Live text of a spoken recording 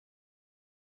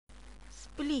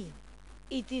Spleen.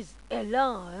 It is a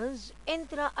large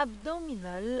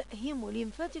intra-abdominal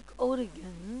hemolymphatic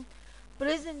organ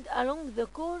present along the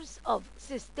course of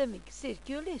systemic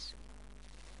circulation.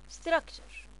 Structure.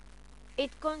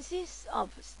 It consists of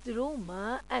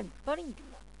stroma and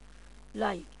parenchyma,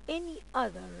 like any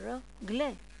other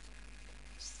gland.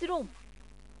 Stroma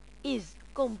is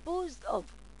composed of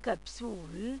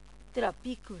capsule,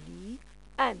 trabeculae,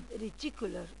 and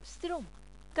reticular stroma.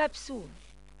 Capsule.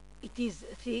 It is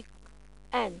thick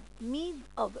and made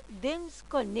of dense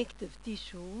connective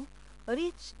tissue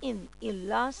rich in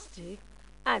elastic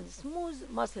and smooth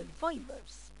muscle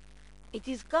fibers. It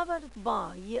is covered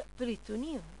by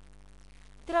peritoneum.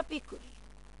 Trabeculae.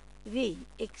 They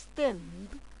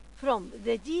extend from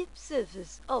the deep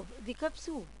surface of the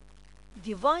capsule,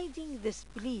 dividing the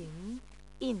spleen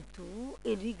into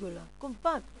irregular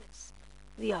compartments.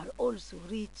 They are also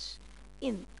rich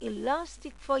in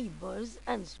elastic fibers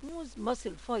and smooth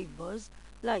muscle fibers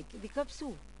like the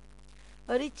capsule.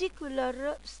 A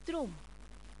reticular stroma.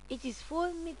 It is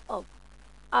formed of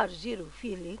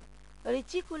argyrophilic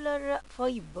reticular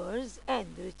fibers and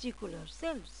reticular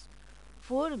cells,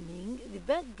 forming the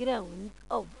background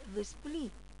of the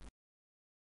spleen.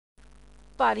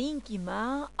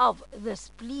 Parenchyma of the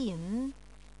spleen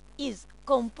is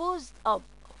composed of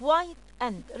white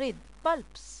and red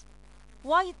pulps.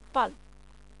 White pulp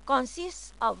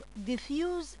consists of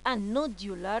diffuse and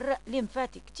nodular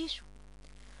lymphatic tissue,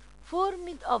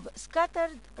 formed of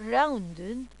scattered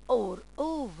rounded or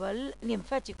oval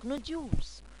lymphatic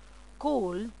nodules,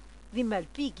 called the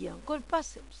Malpighian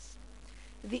corpuscles.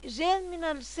 The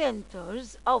germinal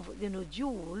centers of the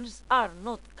nodules are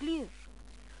not clear,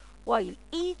 while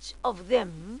each of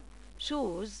them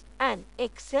shows an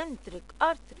eccentric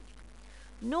artery,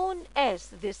 known as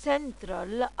the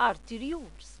central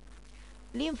arterioles.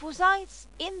 Lymphocytes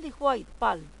in the white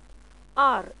pulp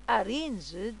are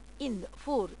arranged in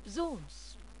 4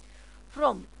 zones.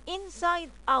 From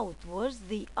inside outwards,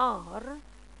 they are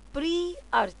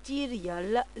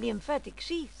pre-arterial lymphatic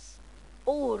sheaths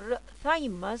or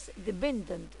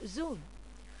thymus-dependent zone,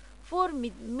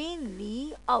 formed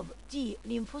mainly of T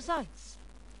lymphocytes.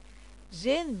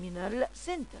 Germinal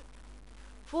center,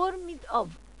 formed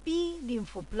of P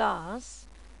lymphoblasts,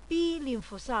 P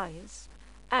lymphocytes,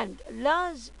 and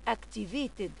large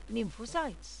activated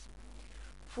lymphocytes.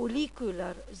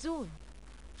 Follicular zone,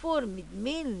 formed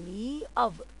mainly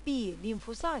of P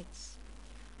lymphocytes.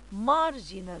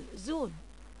 Marginal zone,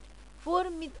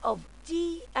 formed of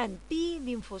T and P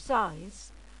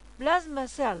lymphocytes, plasma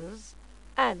cells,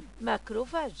 and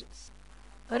macrophages.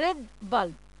 Red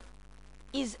bulb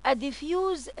is a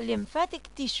diffuse lymphatic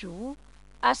tissue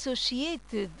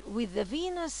associated with the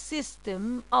venous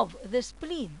system of the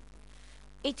spleen.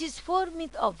 It is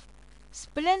formed of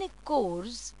splenic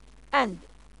cores and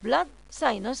blood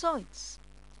sinusoids.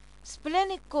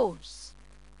 Splenic cores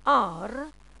are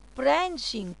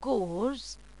branching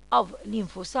cores of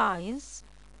lymphocytes,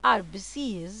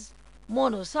 RBCs,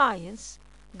 monocytes,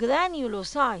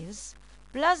 granulocytes,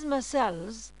 plasma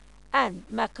cells, and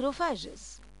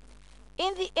macrophages.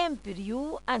 In the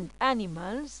embryo and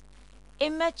animals,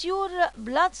 immature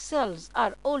blood cells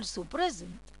are also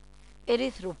present,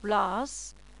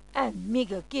 erythroplasts and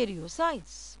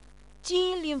megakaryocytes.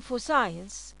 T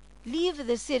lymphocytes leave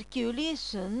the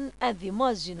circulation at the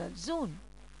marginal zone,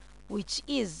 which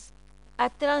is a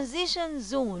transition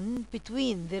zone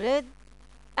between the red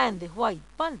and the white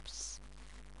pulps.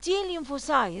 T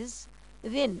lymphocytes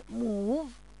then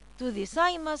move to the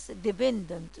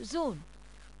thymus-dependent zone,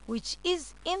 which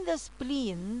is in the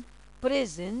spleen,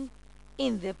 present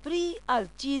in the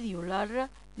pre-arteriolar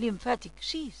lymphatic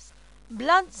sheath.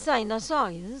 Blood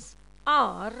sinusoids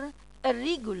are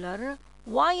irregular,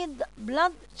 wide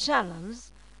blood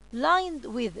channels lined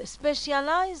with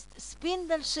specialized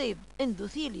spindle-shaped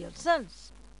endothelial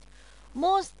cells.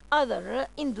 Most other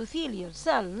endothelial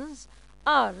cells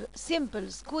are simple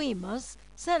squamous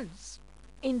cells.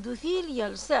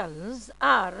 Endothelial cells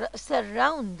are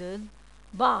surrounded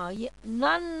by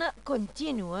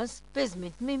non-continuous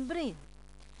basement membrane.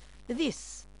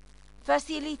 This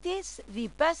facilitates the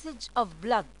passage of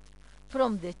blood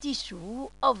from the tissue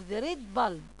of the red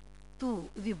bulb to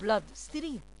the blood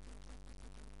stream.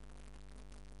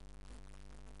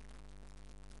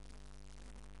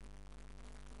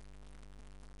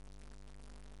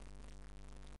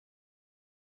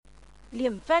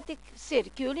 Lymphatic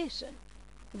circulation.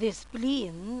 The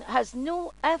spleen has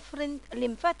no afferent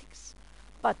lymphatics,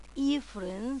 but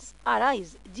efferents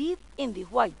arise deep in the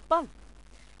white bulb.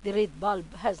 The red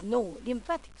bulb has no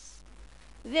lymphatics.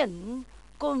 Then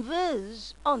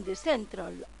converge on the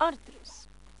central arteries.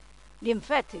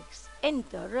 Lymphatics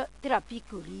enter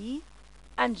trapeculae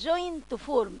and join to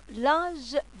form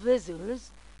large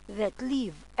vessels that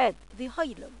live at the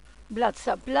hilum. Blood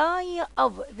supply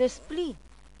of the spleen.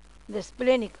 The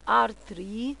splenic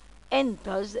artery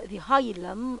enters the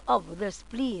hilum of the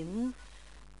spleen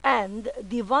and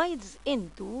divides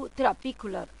into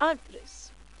trapecular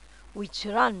arteries, which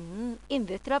run in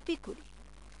the trapeculae.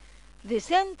 The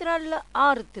central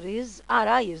arteries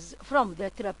arise from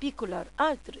the trapecular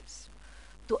arteries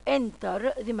to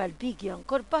enter the Malpighian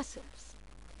corpuscles.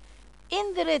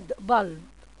 In the red bulb,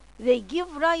 they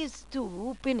give rise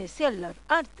to pennicellar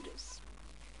arteries,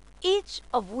 each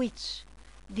of which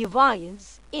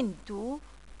divides into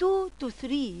 2 to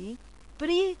 3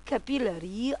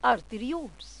 precapillary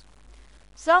arterioles.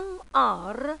 Some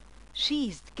are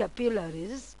sheathed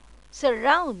capillaries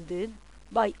surrounded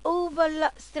by oval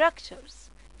structures,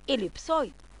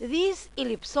 ellipsoid. These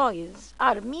ellipsoids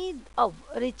are made of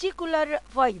reticular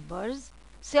fibers,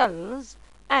 cells,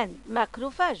 and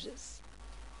macrophages,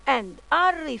 and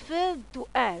are referred to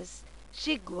as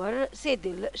Shigwer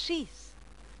saddle sheaths,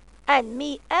 and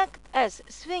may act as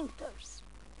sphincters.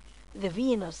 The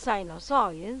venous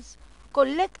sinusoids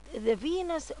collect the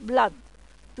venous blood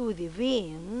to the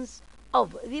veins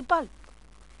of the bulb.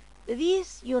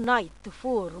 These unite to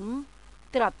form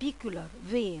trapecular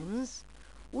veins,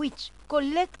 which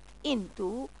collect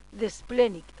into the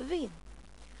splenic vein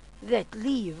that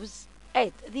lives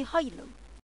at the hilum.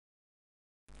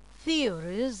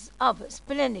 Theories of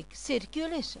splenic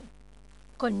circulation.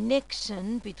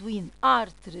 Connection between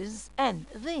arteries and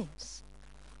veins.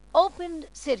 Open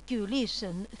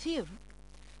circulation theory.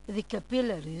 The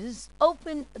capillaries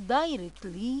open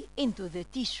directly into the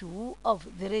tissue of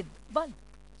the red bulb.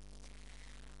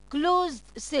 Closed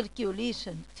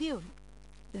circulation theory.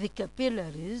 The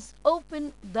capillaries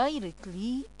open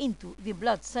directly into the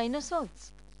blood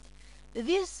sinusoids.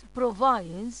 This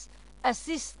provides a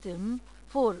system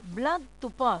for blood to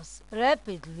pass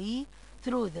rapidly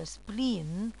through the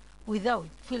spleen without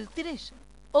filtration.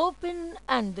 Open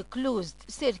and closed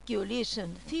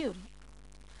circulation theory.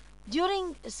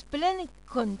 During splenic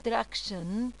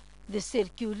contraction, the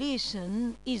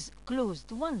circulation is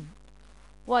closed one,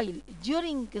 while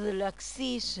during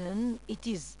relaxation it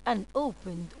is an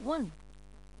opened one.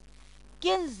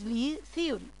 Kinsley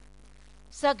theory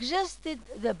suggested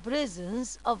the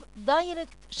presence of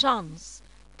direct shunts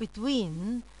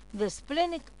between the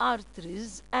splenic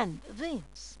arteries and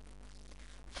veins.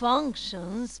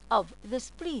 Functions of the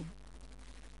spleen.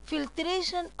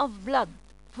 Filtration of blood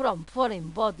from foreign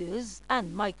bodies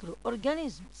and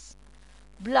microorganisms.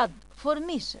 Blood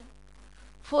formation.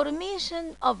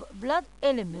 Formation of blood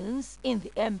elements in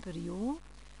the embryo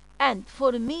and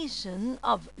formation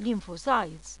of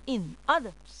lymphocytes in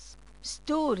adults.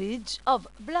 Storage of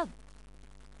blood.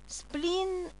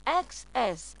 Spleen acts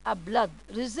as a blood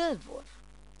reservoir.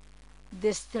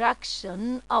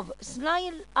 Destruction of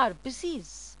Schleyl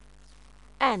RBCs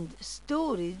and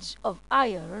storage of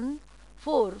iron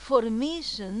for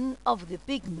formation of the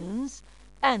pigments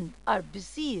and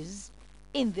RBCs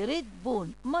in the red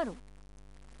bone marrow.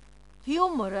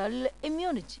 Humoral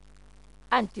immunity.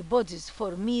 Antibodies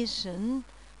formation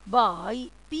by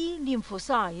B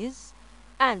lymphocytes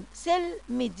and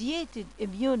cell-mediated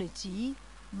immunity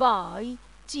by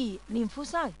T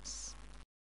lymphocytes.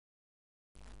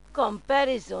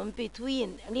 Comparison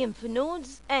between lymph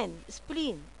nodes and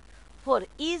spleen. For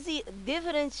easy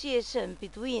differentiation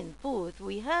between both,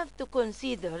 we have to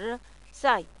consider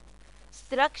site,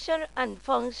 structure and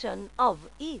function of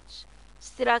each.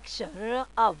 Structure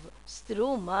of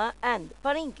stroma and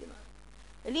parenchyma.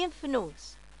 Lymph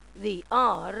nodes. They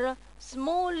are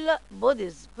small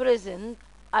bodies present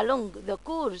along the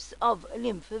course of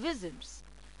lymph vessels.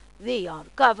 They are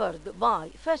covered by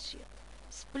fascia.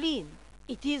 Spleen.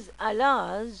 It is a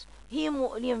large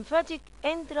hemolymphatic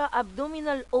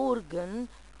intra-abdominal organ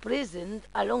present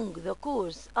along the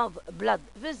course of blood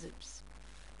vessels.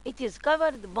 It is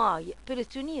covered by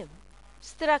peritoneum.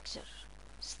 Structure.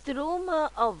 Stroma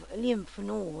of lymph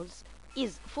nodes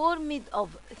is formed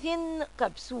of thin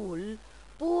capsule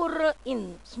poor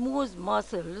in smooth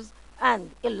muscles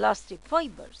and elastic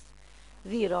fibers.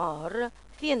 There are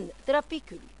thin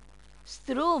trapeculae.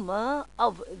 Stroma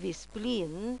of the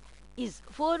spleen is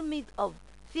formed of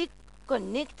thick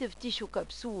connective tissue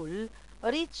capsule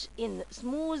rich in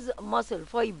smooth muscle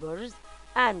fibers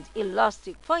and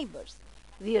elastic fibers.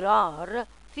 There are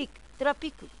thick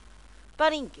trapeculae.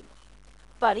 Parenchyma.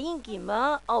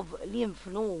 Parenchyma of lymph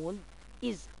node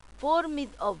is formed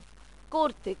of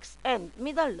cortex and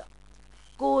medulla.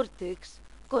 Cortex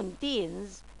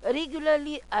contains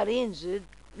regularly arranged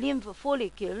lymph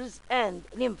follicles and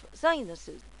lymph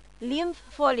sinuses. Lymph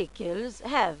follicles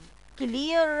have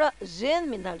clear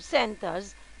germinal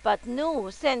centers but no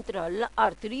central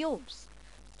arterioles.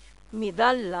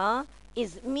 Medulla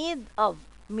is made of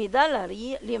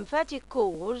medullary lymphatic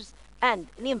cores and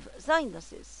lymph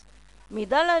sinuses.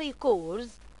 Medullary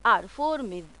cores are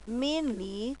formed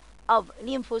mainly of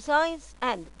lymphocytes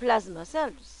and plasma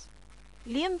cells.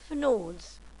 Lymph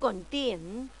nodes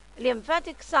contain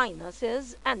lymphatic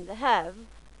sinuses and have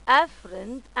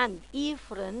afferent and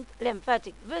efferent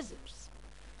lymphatic vessels.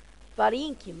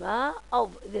 Parenchyma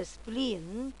of the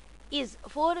spleen is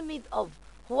formed of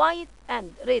white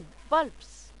and red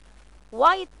pulps.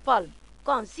 White pulp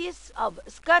consists of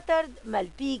scattered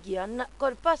Malpighian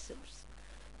corpuscles.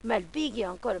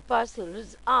 Malpighian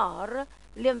corpuscles are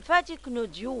lymphatic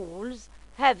nodules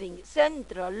having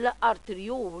central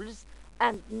arterioles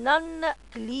and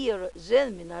non-clear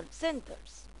germinal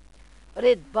centers.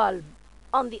 Red bulb,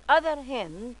 on the other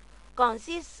hand,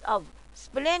 consists of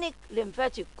splenic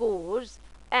lymphatic cores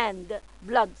and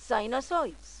blood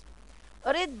sinusoids.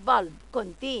 Red bulb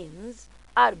contains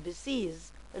RBCs,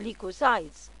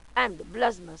 leukocytes, and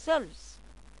plasma cells.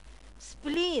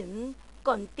 Spleen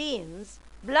contains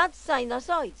blood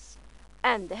sinusoids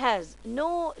and has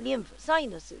no lymph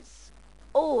sinuses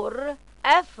or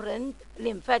afferent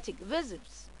lymphatic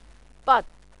vessels, but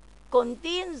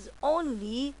contains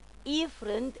only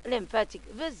efferent lymphatic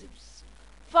vessels.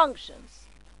 Functions.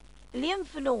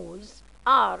 Lymph nodes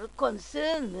are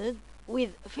concerned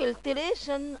with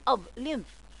filtration of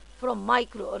lymph from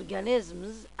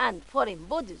microorganisms and foreign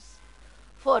bodies,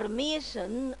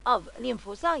 formation of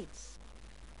lymphocytes,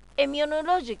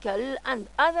 immunological and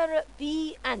other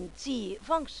P and T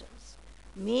functions,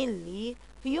 mainly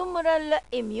humoral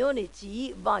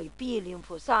immunity by P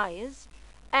lymphocytes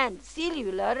and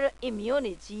cellular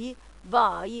immunity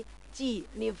by T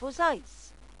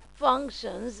lymphocytes.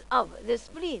 Functions of the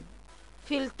spleen: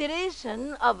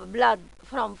 filtration of blood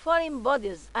from foreign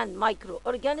bodies and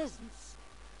microorganisms,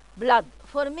 blood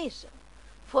formation,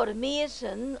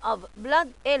 formation of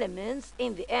blood elements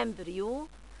in the embryo,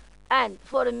 and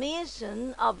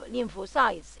formation of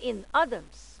lymphocytes in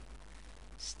adults.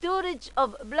 Storage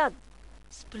of blood.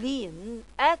 Spleen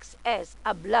acts as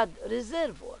a blood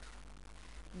reservoir.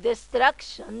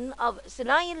 Destruction of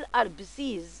senile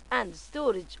RBCs and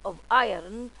storage of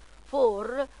iron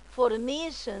for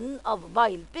formation of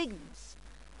bile pigments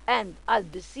and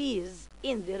RBCs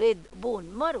in the red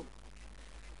bone marrow.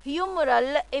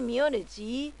 Humoral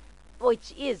immunity,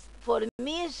 which is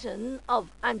formation of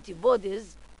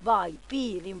antibodies by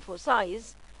P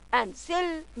lymphocytes and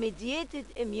cell-mediated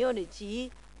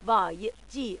immunity by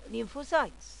T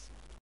lymphocytes.